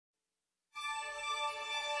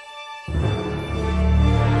So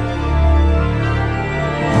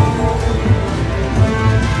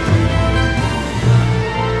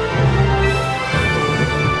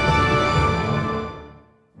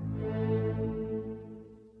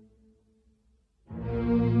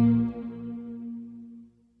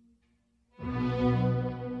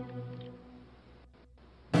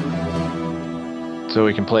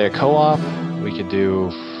we can play a co-op. We could do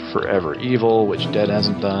Forever Evil, which Dead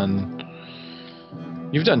hasn't done.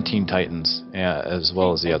 You've done Teen Titans as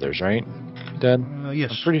well as the others, right, Dead?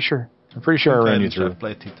 Yes. I'm pretty sure I ran you through. I've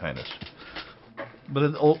played Teen Titans. But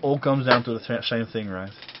it all comes down to the same thing,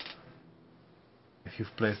 right? If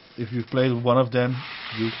you've played one of them,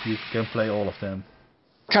 you can play all of them.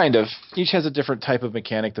 Kind of. Each has a different type of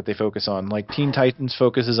mechanic that they focus on. Like Teen Titans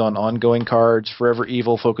focuses on ongoing cards. Forever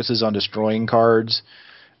Evil focuses on destroying cards.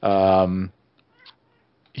 Heroes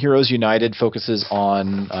United focuses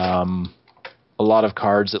on a lot of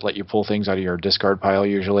cards that let you pull things out of your discard pile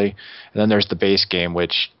usually. And then there's the base game,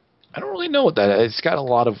 which I don't really know what that is. It's got a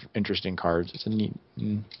lot of interesting cards. It's a neat...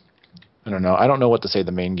 I don't know. I don't know what to say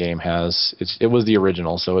the main game has. It was the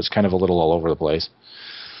original, so it's kind of a little all over the place.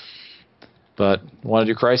 But, want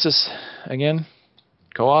to do Crisis again?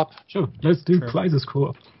 Co-op? Sure, let's do Crisis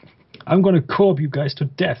co-op. I'm going to co-op you guys to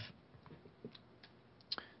death.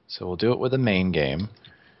 So we'll do it with the main game.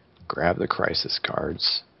 Grab the Crisis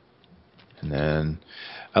cards. And then,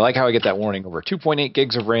 I like how I get that warning over 2.8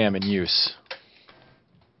 gigs of RAM in use.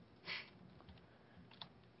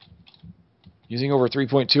 Using over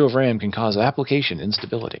 3.2 of RAM can cause application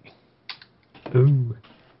instability. Ooh.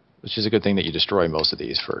 Which is a good thing that you destroy most of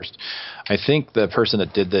these first. I think the person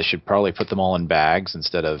that did this should probably put them all in bags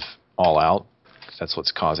instead of all out, because that's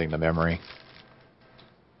what's causing the memory.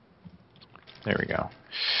 There we go.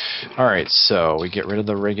 Alright, so we get rid of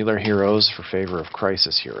the regular heroes for favor of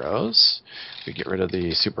Crisis heroes. We get rid of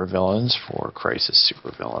the supervillains for Crisis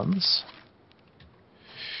supervillains.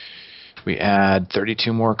 We add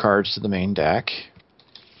 32 more cards to the main deck.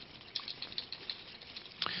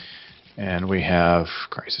 And we have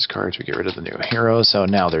Crisis cards. We get rid of the new heroes. So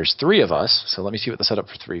now there's 3 of us. So let me see what the setup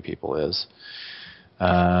for 3 people is.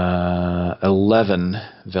 11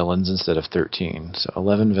 villains instead of 13. So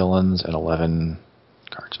 11 villains and 11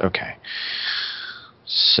 cards. Okay.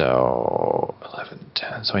 So 11,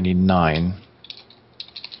 10. So I need 9.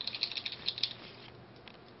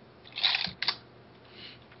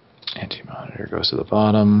 Anti-monitor goes to the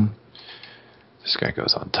bottom. This guy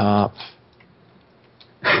goes on top.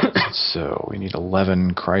 So we need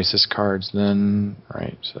 11 Crisis cards then,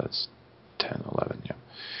 right? So that's 10, 11, yeah.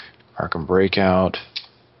 Arkham Breakout.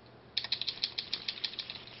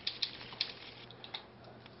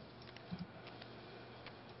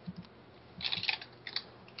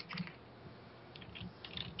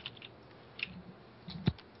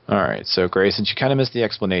 Alright, so Gray, since you kind of missed the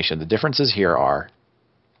explanation, the differences here are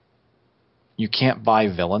you can't buy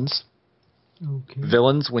villains. Okay.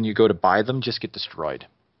 Villains, when you go to buy them, just get destroyed.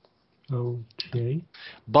 Okay.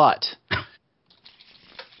 But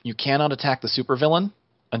you cannot attack the supervillain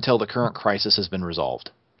until the current crisis has been resolved.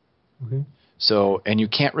 Okay. So, and you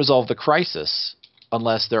can't resolve the crisis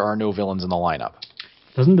unless there are no villains in the lineup.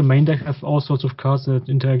 Doesn't the main deck have all sorts of cards that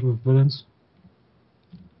interact with villains?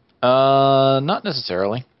 Not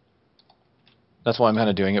necessarily. That's why I'm kind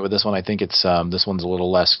of doing it with this one. I think it's this one's a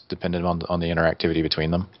little less dependent on the interactivity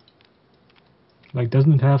between them. Like,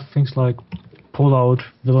 doesn't it have things like pull out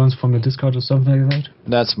villains from your discard or something like that?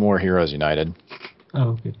 That's more Heroes United.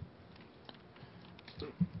 Oh, okay.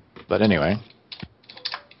 But anyway.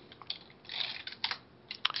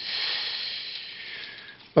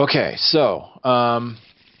 Okay, so all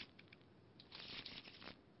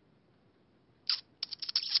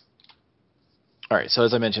right, so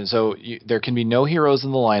as I mentioned, there can be no heroes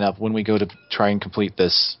in the lineup when we go to try and complete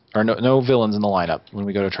this, or no villains in the lineup when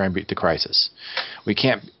we go to try and beat the crisis. We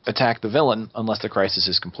can't attack the villain unless the crisis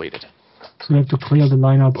is completed. So you have to clear the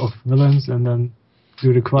lineup of villains and then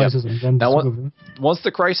do the crisis and then the supervillain? Once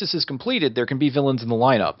the crisis is completed, there can be villains in the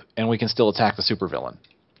lineup, and we can still attack the supervillain.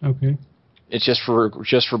 Okay. It's just for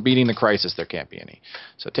beating the crisis, there can't be any.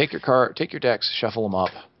 So take your decks, shuffle them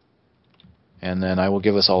up, and then I will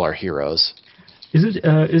give us all our heroes. Is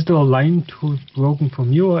there a line tool broken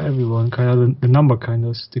from you or everyone? Kind of the number kind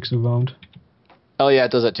of sticks around. Oh yeah,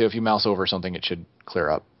 it does that too. If you mouse over something, it should clear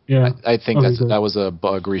up. Yeah, I think that was a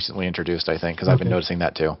bug recently introduced. I think because I've been noticing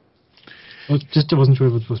that too. Well, I wasn't sure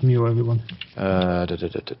if it was me or everyone.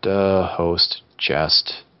 Host,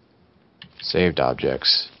 chest, saved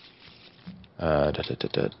objects. Do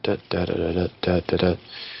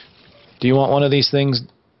you want one of these things,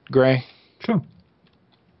 Gray? Sure.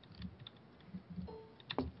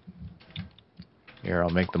 Here, I'll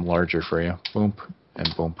make them larger for you. Boom and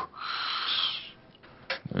boom.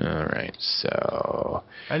 All right, so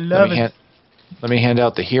I love it. Let me hand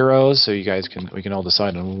out the heroes so you guys we can all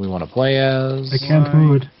decide on who we want to play as. I can't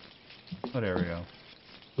move it. Oh, there we go.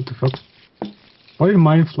 What the fuck? Why did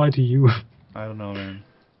mine fly to you? I don't know, man.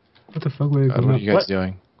 What the fuck were you What are you guys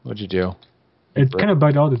doing? What'd you do? It kind of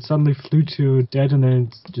died out. It suddenly flew to dead and then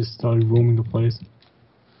it just started roaming the place.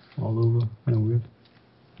 All over. Kind of weird.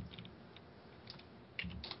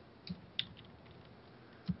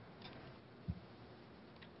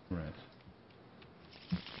 Right.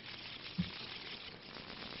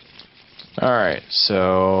 Alright,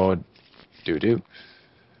 so... Doo-doo.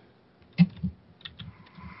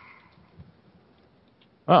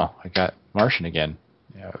 Oh, I got Martian again.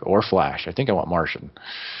 Yeah, or Flash. I think I want Martian.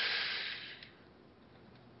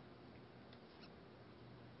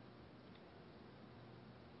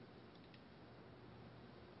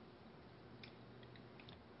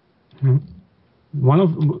 One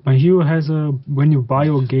of my hero has a when you buy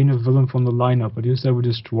or gain a villain from the lineup, but you said we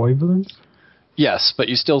destroy villains? Yes, but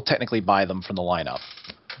you still technically buy them from the lineup.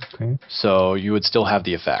 Okay. So you would still have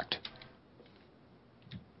the effect.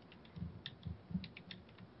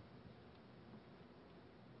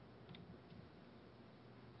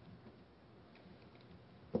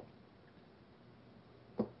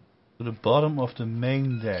 To the bottom of the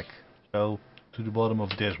main deck. So, to the bottom of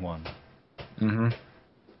this one. Mm-hmm.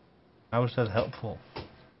 How is that helpful?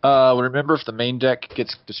 Remember, if the main deck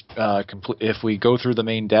gets if we go through the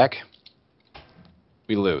main deck,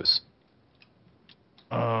 we lose.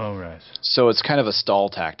 Oh, right. So it's kind of a stall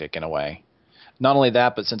tactic in a way. Not only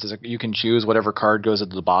that, but since you can choose whatever card goes at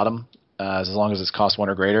the bottom, as long as it's cost 1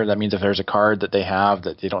 or greater, that means if there's a card that they have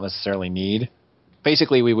that they don't necessarily need,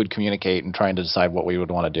 basically we would communicate and try to decide what we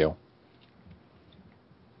would want to do.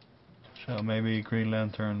 So maybe Green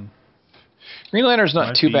Lantern. Green Lantern's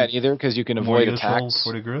not too bad either because you can avoid attacks.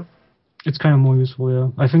 For the group? It's kind of more useful, yeah.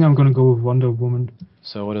 I think I'm gonna go with Wonder Woman.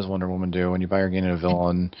 So what does Wonder Woman do? When you buy or gain a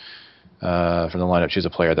villain from the lineup, choose a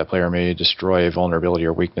player. That player may destroy a vulnerability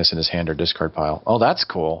or weakness in his hand or discard pile. Oh, that's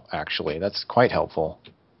cool, actually. That's quite helpful.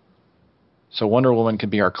 So Wonder Woman could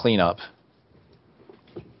be our cleanup.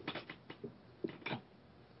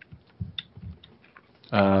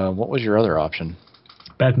 What was your other option?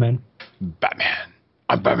 Batman. Batman.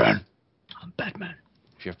 I'm Batman. I'm Batman.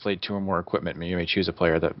 If you have played 2 or more equipment, you may choose a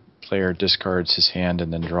player. That player discards his hand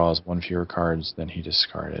and then draws 1 fewer cards than he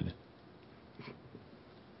discarded.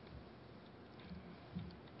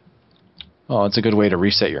 Oh, it's a good way to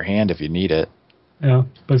reset your hand if you need it. Yeah,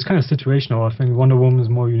 but it's kind of situational. I think Wonder Woman is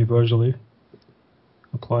more universally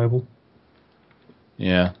applicable.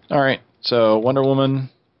 Yeah. All right. So Wonder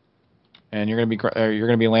Woman, and you're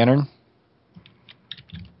gonna be Lantern.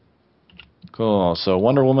 Cool. So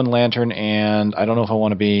Wonder Woman, Lantern, and I don't know if I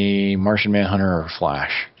want to be Martian Manhunter or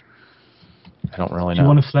Flash. I don't really know. Do you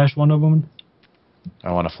want to Flash Wonder Woman?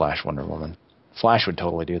 I want to Flash Wonder Woman. Flash would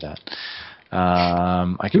totally do that.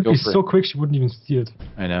 I could go be for so quick she wouldn't even see it.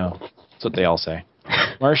 I know. That's what they all say.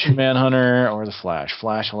 Martian Manhunter or the Flash.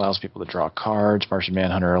 Flash allows people to draw cards. Martian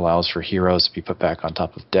Manhunter allows for heroes to be put back on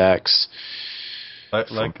top of decks.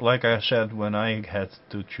 Like I said when I had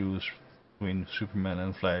to choose between Superman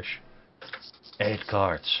and Flash. 8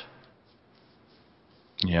 cards.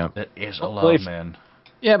 Yeah. That is a lot, man.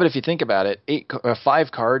 Yeah, but if you think about it,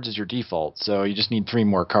 5 cards is your default, so you just need 3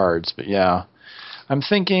 more cards. But yeah, I'm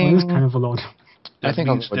thinking. It's kind of a lot.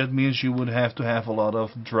 That means you would have to have a lot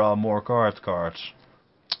of draw more cards.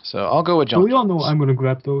 So I'll go with John. We all know I'm going to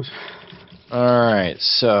grab those. All right,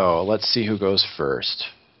 so let's see who goes first.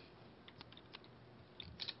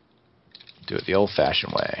 Do it the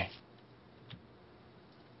old-fashioned way.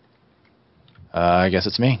 I guess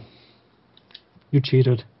it's me. You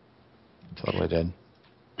cheated. Totally did.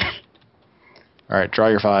 All right, draw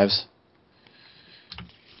your 5s.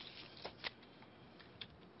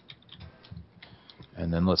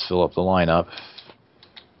 And then let's fill up the lineup.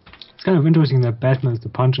 It's kind of interesting that Batman is the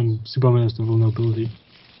punch and Superman is the vulnerability.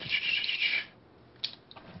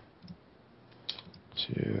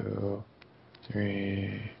 2,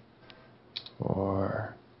 3,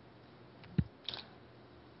 4.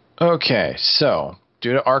 Okay, so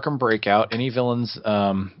due to Arkham Breakout, any villains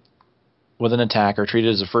with an attack are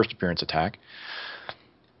treated as a first appearance attack.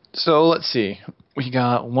 So let's see. We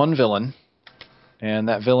got 1 villain, and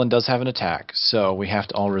that villain does have an attack, so we have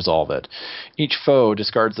to all resolve it. Each foe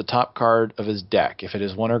discards the top card of his deck. If it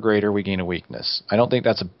is 1 or greater, we gain a weakness. I don't think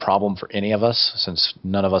that's a problem for any of us, since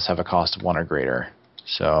none of us have a cost of 1 or greater.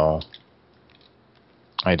 So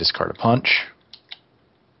I discard a punch.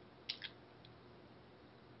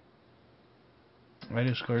 I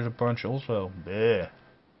discarded a punch also. Yeah.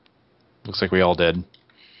 Looks like we all did.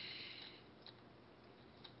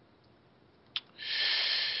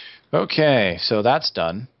 Okay, so that's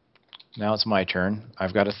done. Now it's my turn.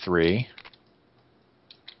 I've got a 3.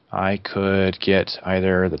 I could get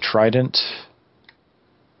either the trident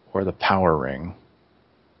or the power ring.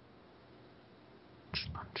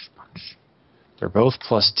 They're both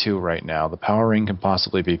 +2 right now. The power ring can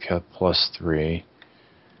possibly be +3.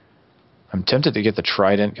 I'm tempted to get the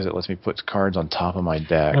trident because it lets me put cards on top of my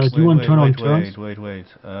deck. Do you want turn on turns? Wait.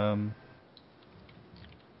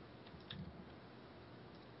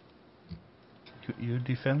 You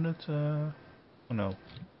defended? Oh, no.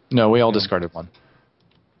 No, we all discarded one.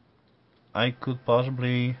 I could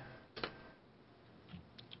possibly...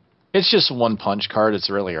 It's just one punch card. It's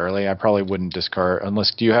really early. I probably wouldn't discard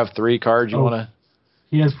unless. Do you have 3 cards you want to?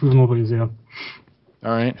 He has proven nobody's there. All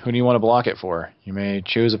right. Who do you want to block it for? You may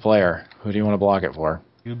choose a player. Who do you want to block it for?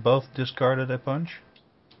 You both discarded a punch?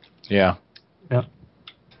 Yeah. Yeah.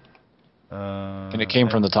 And it came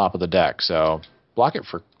from the top of the deck, so block it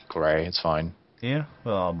for Gray. It's fine. Yeah?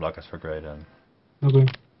 Well, I'll block it for Gray then. Okay.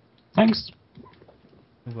 Thanks.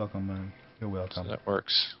 You're welcome, man. You're welcome. So that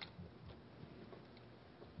works.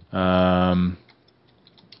 I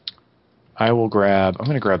will grab... I'm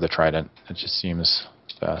going to grab the trident. It just seems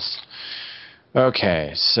best.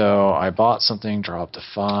 Okay, so I bought something, dropped to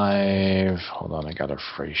 5. Hold on, I got a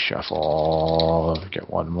free shuffle. Get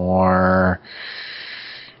one more.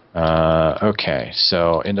 Okay,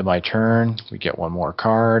 so into my turn, we get one more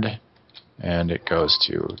card, and it goes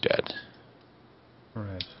to dead.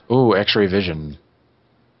 Alright. Ooh, X-ray vision.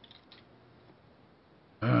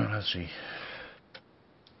 Let's see.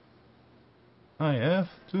 I have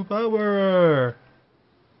 2 power!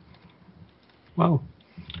 Wow.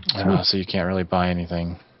 So you can't really buy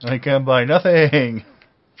anything. I can buy nothing!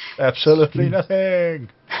 Absolutely nothing!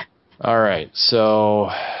 Alright, so...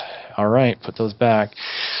 Alright, put those back.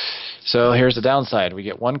 So here's the downside. We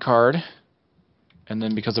get 1 card, and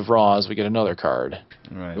then because of Raws, we get another card.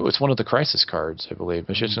 Right. Ooh, it's one of the Crisis cards, I believe.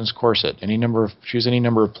 Magician's Corset. Choose any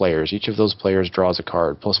number of players. Each of those players draws a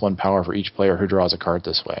card. +1 power for each player who draws a card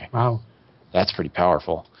this way. Wow. That's pretty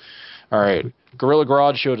powerful. Alright, Gorilla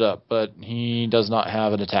Garage showed up, but he does not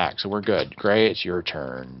have an attack, so we're good. Gray, it's your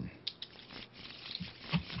turn.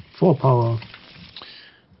 4 power.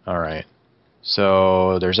 Alright.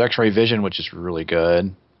 So there's X-ray vision, which is really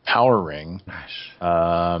good. Power ring. Nice.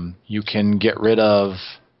 You can get rid of...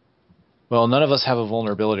 Well, none of us have a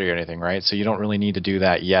vulnerability or anything, right? So you don't really need to do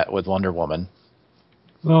that yet with Wonder Woman.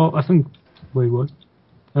 Well, I think... Wait, what?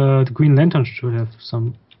 The Green Lantern should have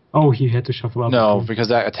some... Oh, he had to shuffle up. No, because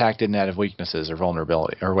that attack didn't have weaknesses or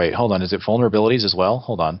vulnerability. Or wait, hold on. Is it vulnerabilities as well?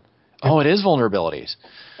 Hold on. Oh, it is vulnerabilities.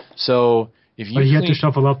 So if you... But he had to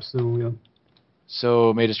shuffle up, so yeah.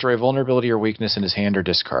 So may destroy a vulnerability or weakness in his hand or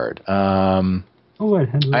discard. Oh, right.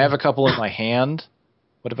 I have a couple in my hand.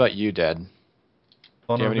 What about you, Dead? Do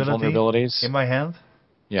you have any vulnerabilities? In my hand?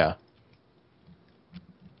 Yeah.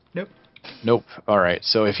 Nope. Nope. All right.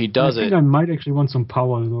 So if he does I think I might actually want some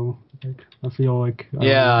power, though. Like, I feel like...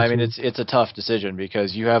 Yeah, I mean, it's a tough decision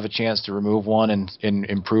because you have a chance to remove one and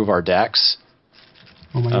improve our decks.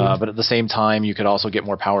 Oh my God. But at the same time, you could also get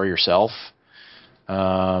more power yourself.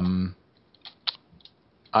 I've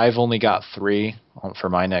only got 3 for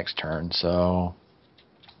my next turn, so...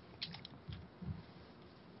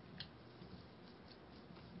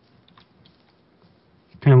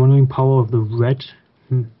 Kind of wondering power of the red.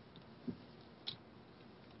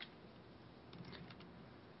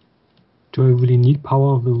 Do I really need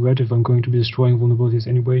power of the red if I'm going to be destroying vulnerabilities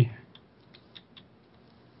anyway?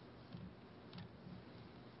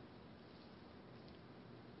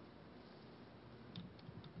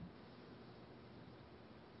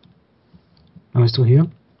 Am I still here?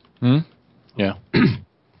 Yeah.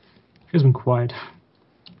 He's been quiet.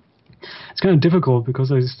 It's kind of difficult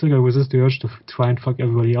because I still gotta resist the urge to try and fuck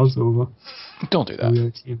everybody else over. Don't do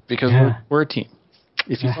that. Because we're a team.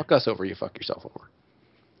 If you fuck us over, you fuck yourself over.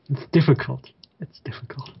 It's difficult. It's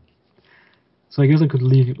difficult. So I guess I could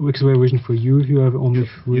leave X-ray vision for you if you have only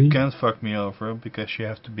 3. You can't fuck me over because you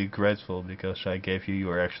have to be grateful because I gave you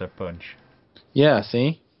your extra punch. Yeah,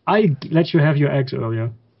 see? I let you have your eggs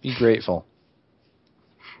earlier. Be grateful.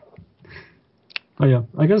 Oh yeah,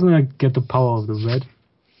 I guess then I get the power of the red.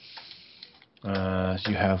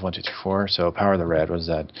 You have 1, 2, 3, 4. So power of the red. What is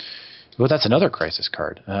that? Well, that's another crisis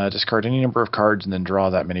card. Discard any number of cards and then draw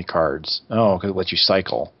that many cards. Oh, because it lets you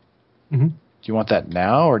cycle. Mm-hmm. Do you want that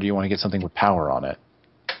now, or do you want to get something with power on it?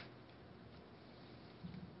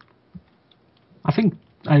 I think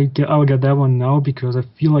I'll get that one now because I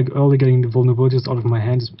feel like early getting the vulnerabilities out of my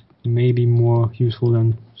hand is maybe more useful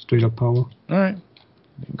than straight up power. All right.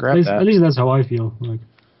 Grab that. At least that's how I feel. Like.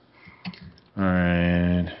 All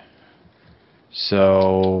right.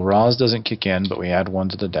 So Roz doesn't kick in, but we add one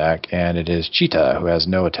to the deck, and it is Cheetah who has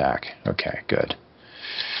no attack. Okay, good.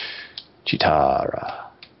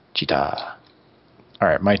 Cheetah. All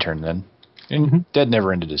right, my turn then. And Dead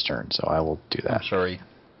never ended his turn, so I will do that. I'm sorry.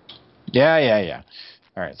 Yeah.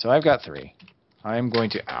 All right, so I've got 3. I'm going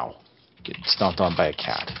to, get stomped on by a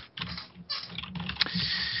cat.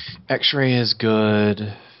 X-ray is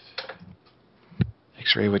good.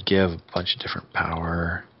 X-ray would give a bunch of different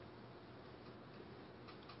power.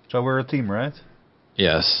 So we're a team, right?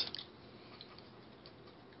 Yes.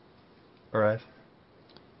 Alright.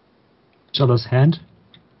 Each other's hand.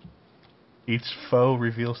 Each foe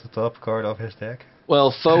reveals the top card of his deck.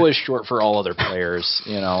 Well, foe is short for all other players.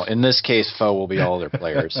 In this case, foe will be all other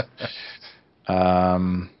players.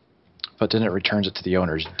 But then it returns it to the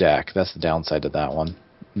owner's deck. That's the downside to that one.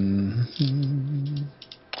 Mm-hmm.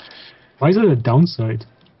 Why is it a downside?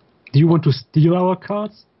 Do you want to steal our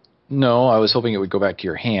cards? No, I was hoping it would go back to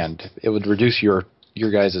your hand. It would reduce your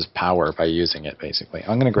guys' power by using it, basically.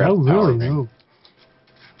 I'm going to grab the power ring. No.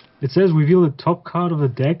 It says reveal the top card of the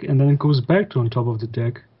deck, and then it goes back to on top of the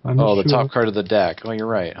deck. I'm not the sure. top card of the deck. Oh, you're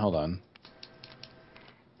right. Hold on.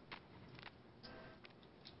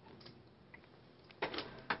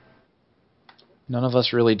 None of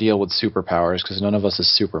us really deal with superpowers, because none of us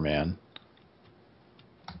is Superman.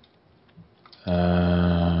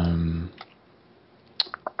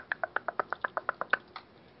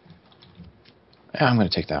 Yeah, I'm going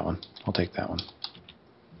to take that one. I'll take that one.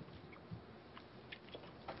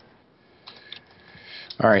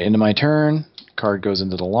 All right, into my turn. Card goes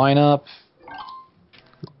into the lineup.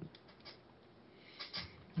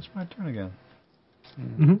 It's my turn again.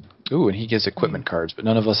 Ooh, and he gets equipment cards, but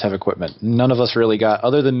none of us have equipment. None of us really got,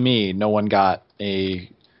 other than me, no one got a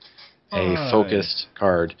focused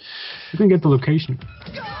card. You can get the location.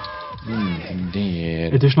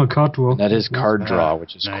 Indeed. Additional card draw. And that is card draw,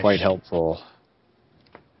 which is quite helpful.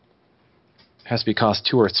 Has to be cost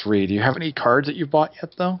 2 or 3. Do you have any cards that you've bought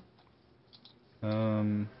yet, though?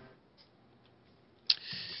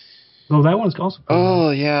 Well, that one's also.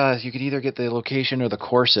 Oh, yeah. You could either get the location or the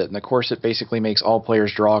corset. And the corset basically makes all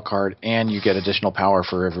players draw a card, and you get additional power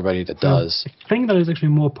for everybody that does. I think that is actually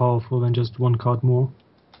more powerful than just one card more.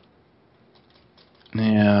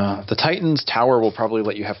 Yeah. The Titan's Tower will probably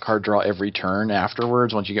let you have card draw every turn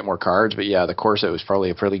afterwards once you get more cards. But yeah, the corset was probably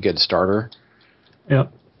a pretty good starter. Yeah.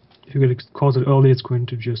 If you get corset early, it's going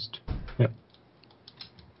to just. Yeah.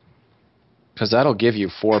 Because that'll give you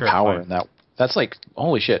 4 power fine. in that. That's like,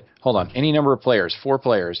 holy shit. Hold on. Any number of players, 4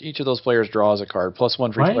 players. Each of those players draws a card, plus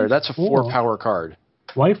 1 for each player. That's a 4 power card.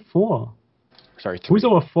 Why 4? Sorry, 3. Who's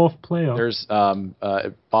our 4th player? There's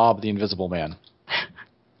Bob the Invisible Man.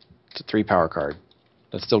 It's a 3 power card.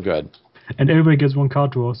 That's still good. And everybody gets 1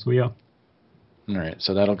 card draw, so yeah. Alright,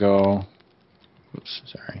 so that'll go... Oops,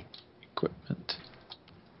 sorry. Equipment.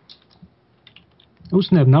 Oh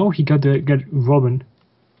snap, now he get Robin.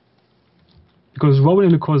 Because Robin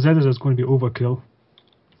in the Corsetto is going to be overkill.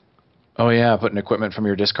 Oh yeah, putting equipment from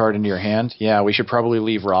your discard into your hand? Yeah, we should probably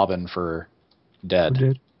leave Robin for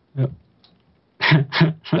Dead. Yeah.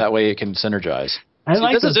 That way it can synergize.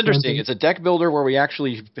 This is interesting. It's a deck builder where we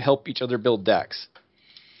actually help each other build decks.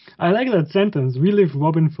 I like that sentence. We leave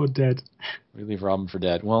Robin for Dead. We leave Robin for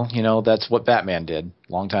Dead. Well, that's what Batman did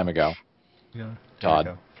a long time ago. Yeah.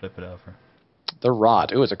 Todd. Flip it over. The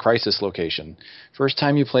Rot. Ooh, it's a crisis location. First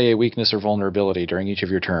time you play a weakness or vulnerability during each of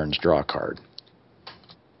your turns, draw a card.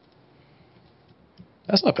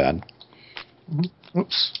 That's not bad.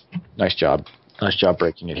 Oops. Nice job. Nice job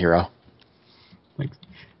breaking it, hero. Thanks.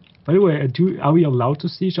 By the way, are we allowed to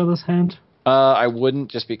see each other's hand? I wouldn't,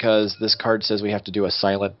 just because this card says we have to do a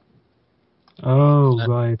silent. Oh,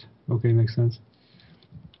 right. Okay, makes sense.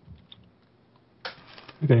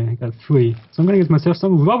 Okay, I got 3. So I'm gonna get myself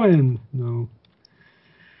some Robin! No.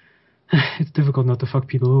 It's difficult not to fuck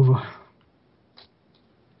people over.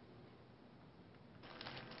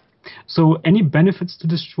 So, any benefits to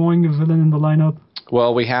destroying a villain in the lineup?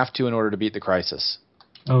 Well, we have to in order to beat the crisis.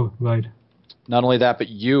 Oh, right. Not only that, but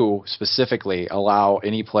you specifically allow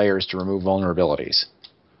any players to remove vulnerabilities.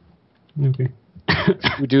 Okay.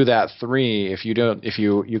 If you do that 3, if you don't,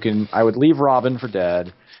 you can, I would leave Robin for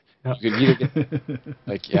Dead. Yeah. You could either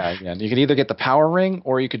get, you could either get the power ring,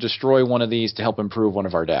 or you could destroy one of these to help improve one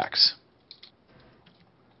of our decks.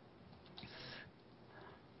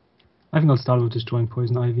 I think I'll start with destroying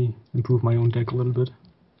Poison Ivy, improve my own deck a little bit.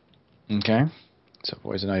 Okay. So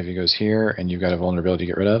Poison Ivy goes here, and you've got a vulnerability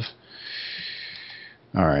to get rid of.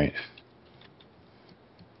 All right.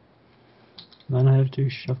 Then I have to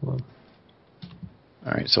shuffle up.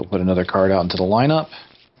 All right, so we'll put another card out into the lineup.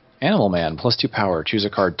 Animal Man, +2 power. Choose a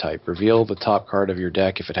card type. Reveal the top card of your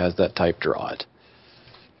deck. If it has that type, draw it.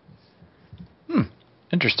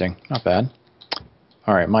 Interesting. Not bad.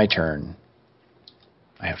 All right, my turn.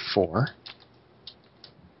 I have 4.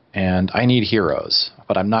 And I need heroes.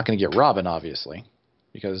 But I'm not going to get Robin, obviously.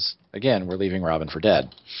 Because, again, we're leaving Robin for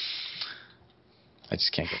dead. I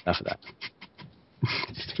just can't get enough of that.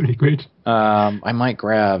 It's pretty great. I might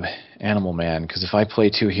grab Animal Man, because if I play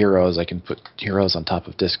 2 heroes, I can put heroes on top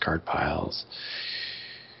of discard piles.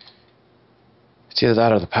 It's either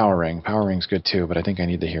that or the Power Ring. Power Ring's good too, but I think I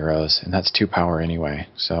need the heroes, and that's 2 power anyway.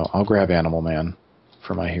 So I'll grab Animal Man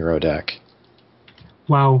for my hero deck.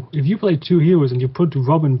 Wow, if you play 2 heroes and you put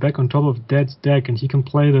Robin back on top of Dead's deck and he can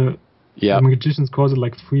play the Magician's Closet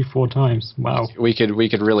like 3-4 times. Wow. We could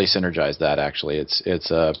really synergize that, actually.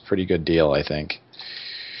 It's a pretty good deal, I think.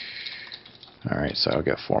 Alright, so I'll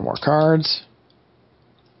get 4 more cards.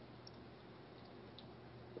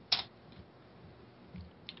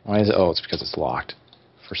 Why is it? Oh, it's because it's locked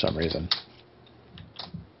for some reason.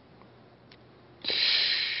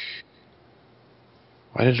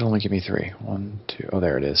 Why did it only give me 3? 1, 2. Oh,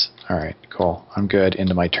 there it is. Alright, cool. I'm good.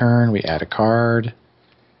 Into my turn. We add a card.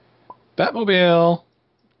 Batmobile!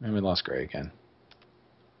 And we lost Gray again.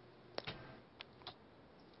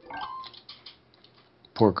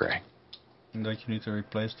 Poor Gray. And don't you need to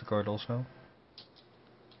replace the card also?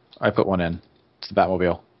 I put one in. It's the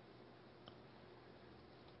Batmobile.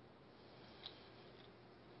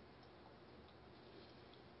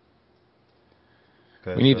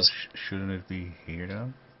 Okay, We need so to... shouldn't it be here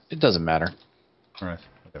then? It doesn't matter. Alright,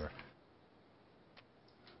 whatever.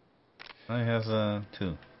 I have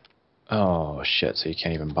 2. Oh, shit, so you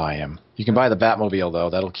can't even buy him. You can buy the Batmobile, though.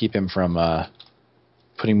 That'll keep him from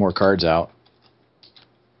putting more cards out.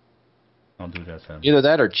 I'll do that then. Either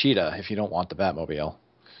that or Cheetah, if you don't want the Batmobile.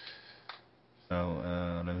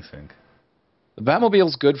 So, let me think. The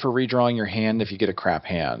Batmobile's good for redrawing your hand if you get a crap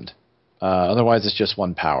hand. Otherwise, it's just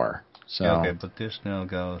 1 power. So. Yeah, okay, but this now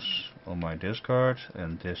goes on my discard,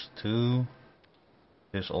 and this too.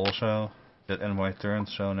 This also. That end my turn,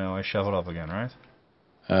 so now I shuffle up again, right?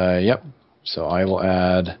 Yep. So I will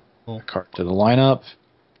add a card to the lineup,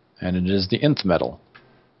 and it is the Nth Metal.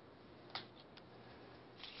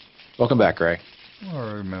 Welcome back, Gray. Oh,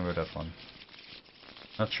 I remember that one.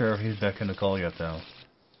 Not sure if he's back in the call yet, though.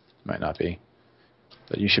 Might not be.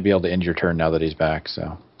 But you should be able to end your turn now that he's back,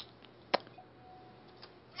 so.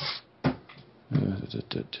 No,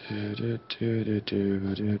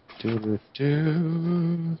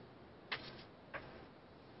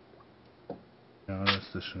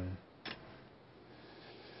 that's the same.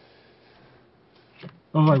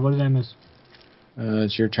 Oh, right, what did I miss?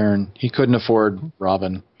 It's your turn. He couldn't afford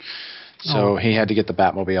Robin, so he had to get the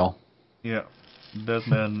Batmobile. Yeah,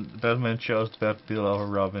 Batman chose Batmobile over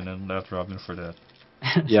Robin and left Robin for that.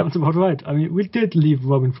 Yep. Sounds about right. I mean, we did leave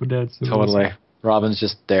Robin for that. So Totally. Robin's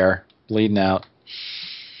just there, bleeding out.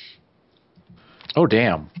 Oh,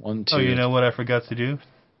 damn. 1, 2. Oh, you know what I forgot to do?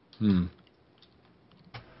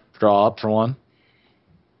 Draw up for 1.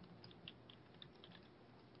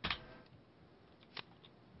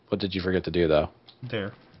 What did you forget to do, though?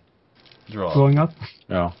 There. Draw. Growing up.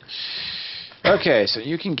 Oh. Okay, so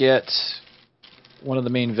you can get one of the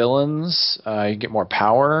main villains. You get more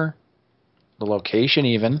power. The location,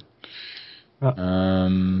 even.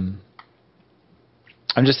 I'm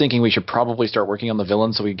just thinking we should probably start working on the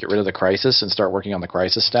villain so we can get rid of the Crisis and start working on the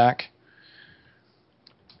Crisis stack.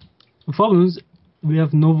 The problem is, we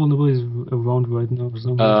have no vulnerabilities around right now. For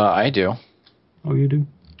some reason. I do. Oh, you do?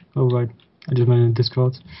 Oh, right. I just meant in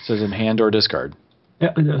discards. It says in hand or discard. Yeah,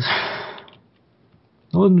 it does.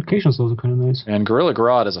 No indications also kind of nice. And Gorilla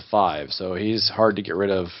Grodd is a 5, so he's hard to get rid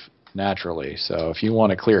of naturally. So if you want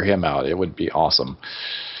to clear him out, it would be awesome.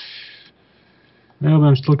 Yeah, but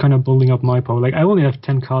I'm still kind of building up my power. Like, I only have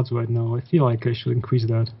 10 cards right now. I feel like I should increase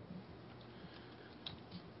that.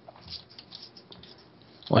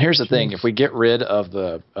 Well, here's the thing. If we get rid of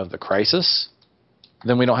the Crisis,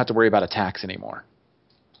 then we don't have to worry about attacks anymore.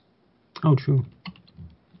 Oh, true.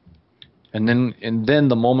 And then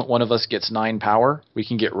the moment one of us gets 9 power, we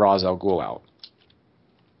can get Ra's al Ghul out.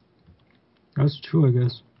 That's true, I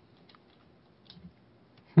guess.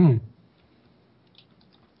 I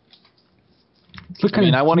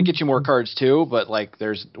mean, I want to get you more cards too, but like,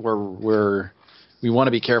 we want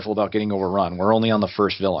to be careful about getting overrun. We're only on the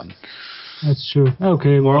first villain. That's true.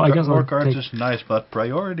 Okay, well, I guess more I'll cards take... is nice, but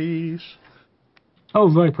priorities. Oh,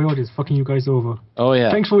 right, priority is fucking you guys over. Oh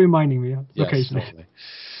yeah. Thanks for reminding me. Yes, Occasionally. totally.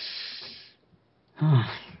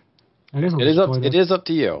 I guess I'll It is up. destroy that. It is up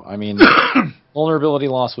to you. I mean, vulnerability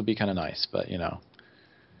loss would be kind of nice, but you know.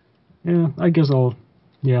 Yeah, I guess I'll.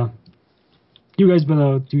 Yeah. You guys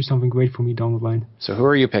better do something great for me down the line. So who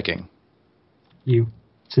are you picking? You.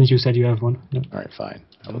 Since you said you have one. Yeah. All right, fine.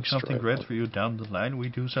 I will Do something destroy great for you down the line. We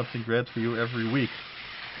do something great for you every week.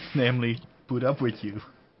 Namely, put up with you.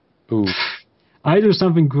 Ooh. I do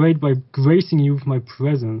something great by gracing you with my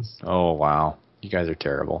presence. Oh wow. You guys are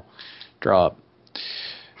terrible. Draw up.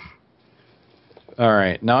 All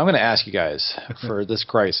right. Now I'm going to ask you guys for this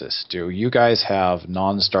crisis. Do you guys have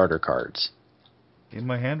non-starter cards? In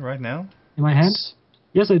my hand right now? In my hand?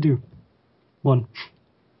 Yes, I do. One.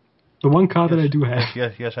 The one card that I do have.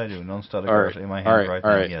 Yes, I do. Non-starter cards in my hand right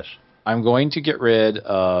all now, right. yes. I'm going to get rid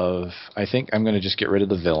of... I think I'm going to just get rid of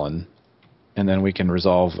the villain. And then we can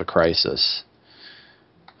resolve the crisis.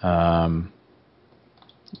 Because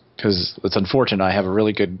it's unfortunate. I have a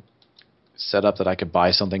really good setup that I could buy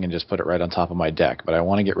something and just put it right on top of my deck. But I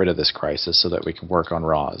want to get rid of this crisis so that we can work on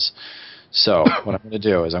Raws. So what I'm going to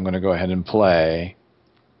do is I'm going to go ahead and play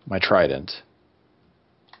my Trident.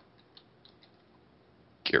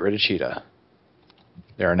 Get rid of Cheetah.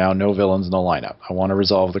 There are now no villains in the lineup. I want to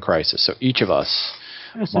resolve the crisis. So each of us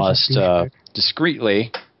must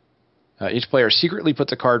discreetly, each player secretly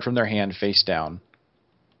puts a card from their hand face down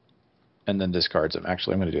and then discards them.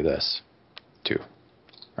 Actually, I'm going to do this. 2.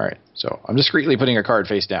 All right. So I'm discreetly putting a card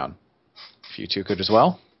face down. If you two could as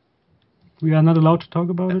well. We are not allowed to talk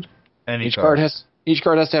about it? Each card has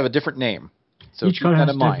to have a different name. So each keep card that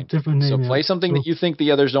has in to have mind. a different name. So play something that you think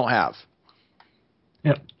the others don't have.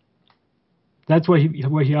 Yep. That's why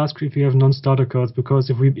he asked if you have non-starter cards, because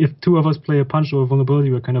if two of us play a punch or a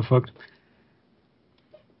vulnerability, we're kind of fucked.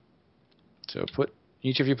 So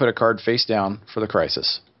each of you put a card face down for the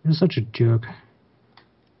crisis. You're such a jerk.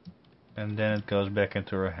 And then it goes back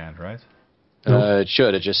into her hand, right? It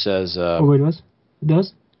should. It just says... oh, wait, what? It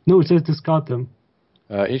does? No, it says discard them.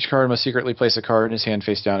 Each card must secretly place a card in his hand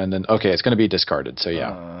face down, and then... Okay, it's going to be discarded, so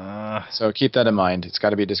yeah. So keep that in mind. It's got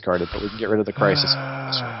to be discarded, but we can get rid of the crisis.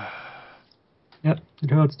 Yep, it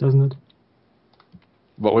hurts, doesn't it?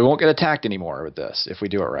 But we won't get attacked anymore with this, if we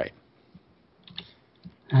do it right.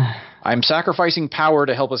 I'm sacrificing power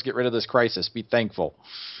to help us get rid of this crisis. Be thankful.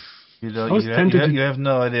 You have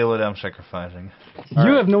no idea what I'm sacrificing.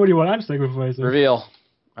 You have no idea what I'm sacrificing. Reveal.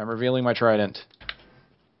 I'm revealing my Trident.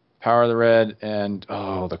 Power of the red, and...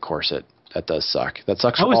 Oh, the corset. That does suck. That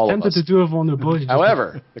sucks for all of us. I was tempted to do a vulnerability.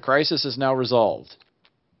 However, the crisis is now resolved.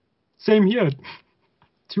 Same here.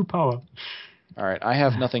 2 power. All right, I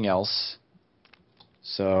have nothing else.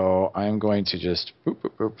 So I'm going to just... Boop,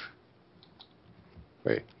 boop, boop.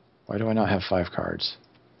 Wait, why do I not have 5 cards?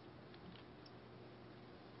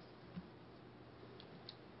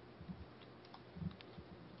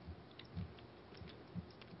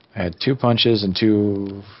 I had 2 punches and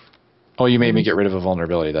 2... Oh, you made me get rid of a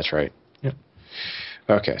vulnerability, that's right. Yep.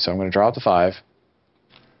 Okay, so I'm going to draw up the 5.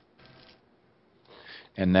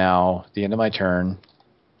 And now, at the end of my turn...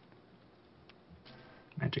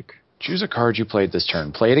 Magic. Choose a card you played this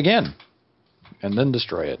turn. Play it again. And then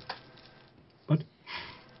destroy it. What?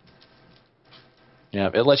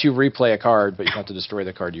 Yeah, it lets you replay a card, but you have to destroy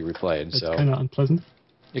the card you replayed. That's kind of unpleasant.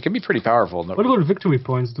 It can be pretty powerful. What about victory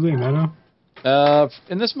points? Do they matter?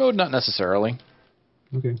 In this mode, not necessarily.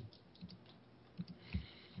 Okay.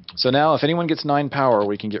 So now, if anyone gets 9 power,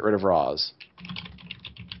 we can get rid of Raws.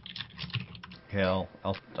 Hell,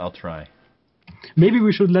 I'll try. Maybe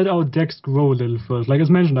we should let our decks grow a little first. Like as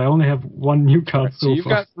mentioned, I only have 1 new card right, so far. You've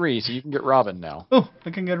got 3, so you can get Robin now. Oh,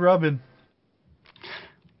 I can get Robin.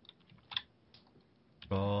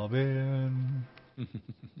 Robin.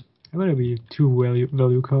 I better be 2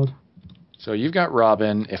 value card. So you've got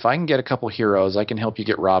Robin. If I can get a couple heroes, I can help you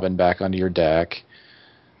get Robin back onto your deck.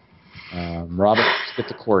 Robin, get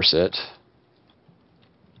the corset.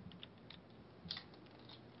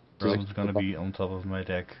 Robin's gonna be on top of my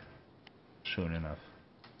deck soon enough.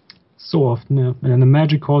 So often, yeah. And then the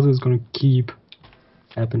magic causes is gonna keep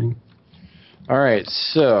happening. Alright,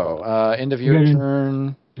 so, end of your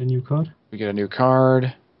turn. A new card? We get a new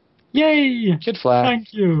card. Yay! Kid Flash.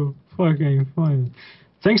 Thank you. Fucking fine.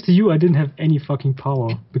 Thanks to you, I didn't have any fucking power.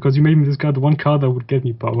 Because you made me discard the 1 card that would get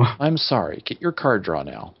me power. I'm sorry. Get your card draw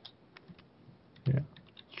now. Yeah.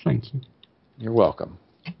 Thank you. You're welcome.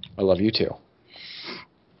 I love you too.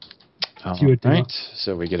 Alright,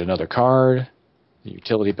 so we get another card. The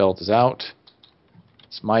utility belt is out.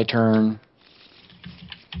 It's my turn.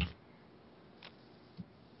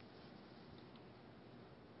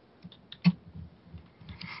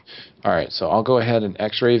 All right, so I'll go ahead and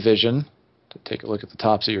X-ray vision to take a look at the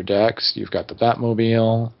tops of your decks. You've got the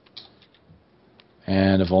Batmobile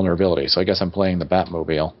and a vulnerability. So I guess I'm playing the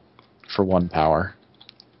Batmobile for 1 power.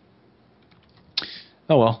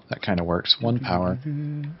 Oh well, that kind of works. 1 power.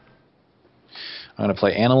 I'm going to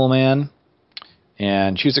play Animal Man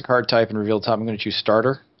and choose a card type and reveal the top. I'm going to choose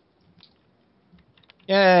Starter.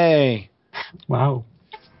 Yay! Wow.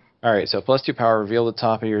 All right, so +2 power, reveal the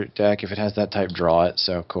top of your deck. If it has that type, draw it.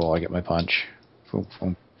 So cool, I get my punch. Boom,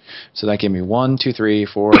 boom. So that gave me 1, 2, 3,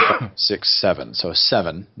 4, 5, 6, 7. So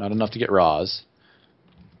 7, not enough to get Raws.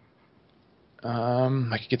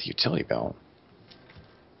 I could get the utility belt.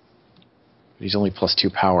 He's only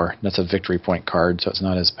 +2 power. That's a victory point card, so it's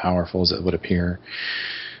not as powerful as it would appear.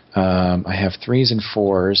 I have 3s and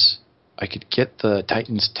 4s. I could get the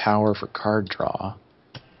Titan's Tower for card draw.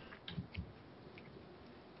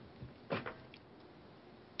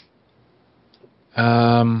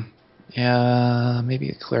 Yeah,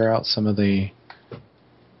 maybe clear out some of the...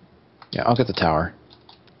 Yeah, I'll get the tower.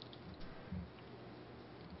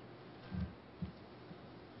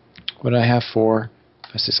 What did I have? 4,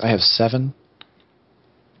 5, 6. I have 7.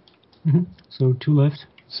 Mm-hmm. So 2 left.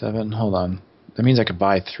 7. Hold on. That means I could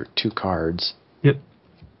buy 2 cards. Yep.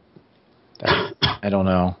 I don't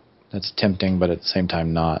know. That's tempting, but at the same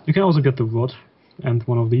time not. You can also get the rod and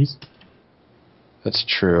one of these. That's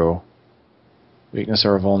true. Weakness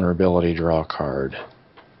or vulnerability, draw a card.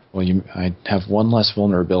 Well, I have 1 less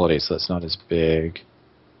vulnerability, so that's not as big.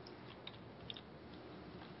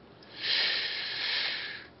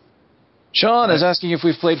 Sean is asking if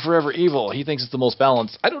we've played Forever Evil. He thinks it's the most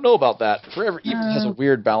balanced. I don't know about that. Forever Evil has a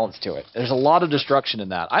weird balance to it. There's a lot of destruction in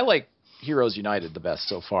that. I like Heroes United the best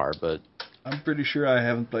so far, but... I'm pretty sure I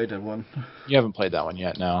haven't played that one. You haven't played that one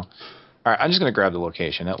yet, no. All right, I'm just going to grab the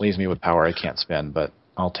location. That leaves me with power I can't spend, but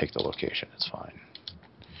I'll take the location. It's fine.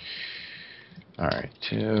 All right,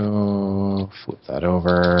 2. Flip that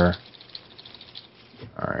over.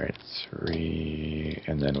 All right, 3.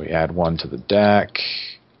 And then we add 1 to the deck.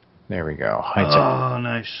 There we go. Oh,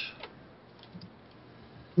 nice.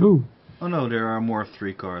 Ooh. Oh no, there are more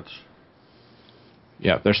 3 cards.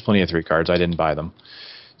 Yeah, there's plenty of 3 cards. I didn't buy them.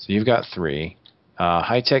 So you've got 3.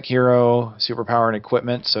 High-tech hero, superpower, and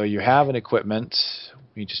equipment. So you have an equipment.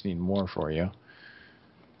 We just need more for you.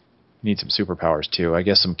 Need some superpowers, too. I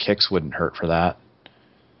guess some kicks wouldn't hurt for that.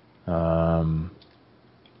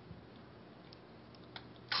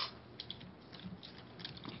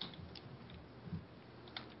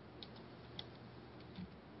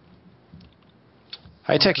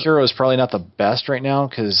 High-tech hero is probably not the best right now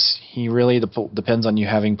because he really depends on you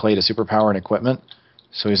having played a superpower and equipment.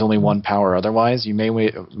 So he's only 1 power otherwise. You may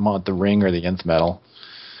want the ring or the nth metal.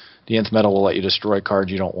 The nth metal will let you destroy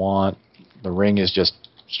cards you don't want. The ring is just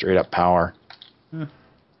straight up power.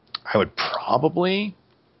 I would probably...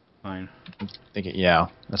 Fine. Yeah,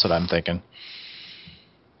 that's what I'm thinking.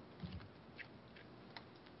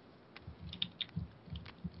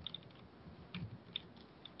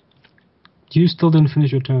 You still didn't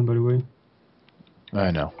finish your turn, by the way.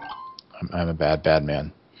 I know. I'm a bad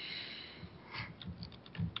man.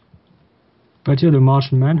 But you're the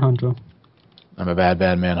Martian Manhunter. I'm a bad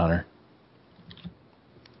manhunter.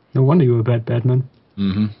 No wonder you're a bad Batman.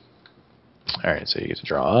 Mm-hmm. Alright, so you get to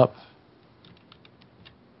draw up.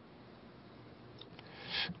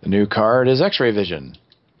 The new card is X-ray vision.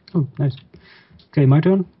 Oh, nice. Okay, my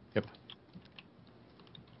turn. Yep.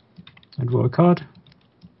 I draw a card,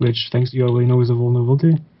 which, thanks to you, already know is a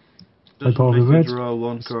vulnerability. Doesn't power of make you red. draw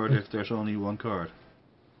 1 card if there's only 1 card.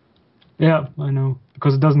 Yeah, I know.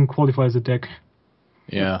 Because it doesn't qualify as a deck.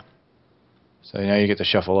 Yeah. So now you get to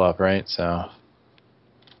shuffle up, right? So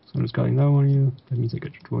I'm just cutting that one here. That means I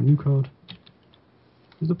get to draw a new card.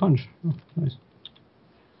 There's a punch. Oh, nice.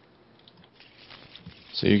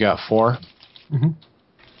 So you got 4. Mm-hmm.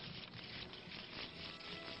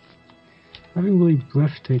 Having really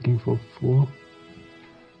breathtaking for 4.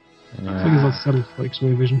 I think it's not settled for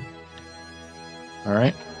X-ray vision.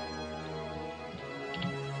 Alright.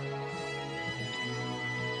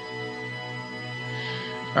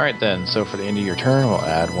 Alright then, so for the end of your turn, we'll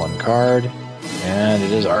add 1 card, and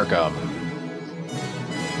it is Arkham.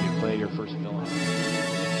 You play your first villain.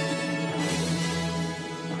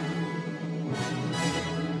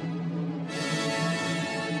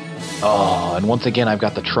 Oh, and once again I've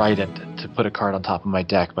got the Trident to put a card on top of my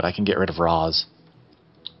deck, but I can get rid of Raws.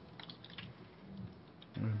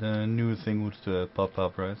 The new thing would pop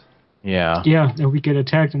up, right? Yeah. Yeah, and we get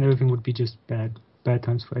attacked and everything would be just bad. Bad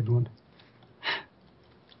times for everyone.